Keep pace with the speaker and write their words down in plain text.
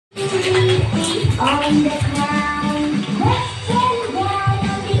On the ground, left and right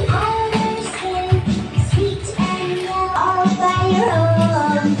on the outer skin, sweet and yellow all by your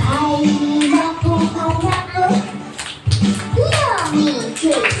own. Pineapple, pineapple, yummy,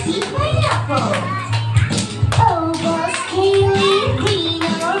 tasty pineapple. Oval, scaly, green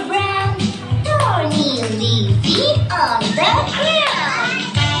or brown, thorny, leafy on the ground.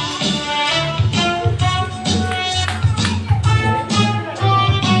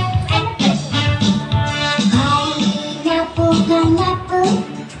 Pineapple,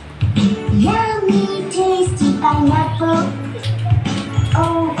 yummy, tasty pineapple.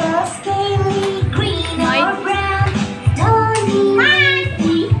 Oval, scaly, green or brown, thorny,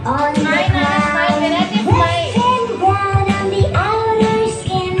 leafy on the ground. Red and brown on the outer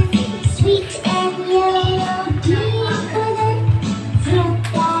skin, sweet and yellow, deep color. Fruit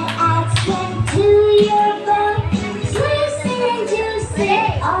that adds strength to your bone, slice and juice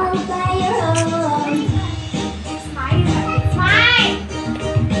it all by your own.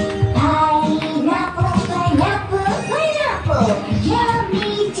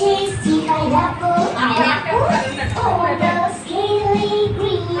 Yummy, tasty pineapple, pineapple. Oval, scaly,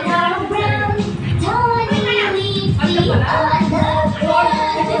 green or brown, thorny, leafy on the ground.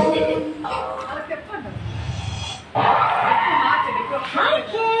 Hi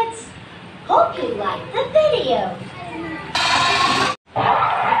kids! Hope you like the video.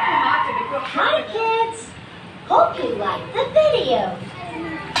 Hi kids! Hope you like the video.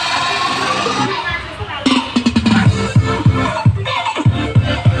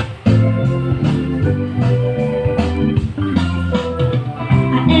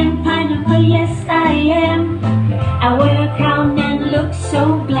 Yes, I am. I wear a crown and look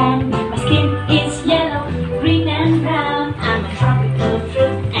so bland. My skin is yellow, green and brown. I'm a tropical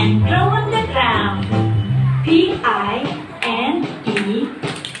fruit and grow on the ground. P-I-N-E-A-P-P-L-E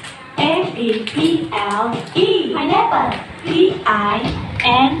Pineapple. P-I-N-E-A-P-P-L-E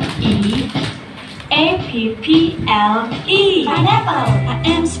Pineapple. I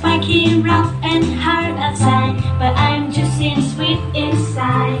am spiky, rough and hard outside, but I'm juicy and sweet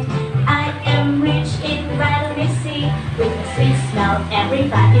inside. I am rich in vitamin C, with a sweet smell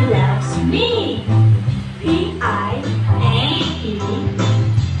everybody loves.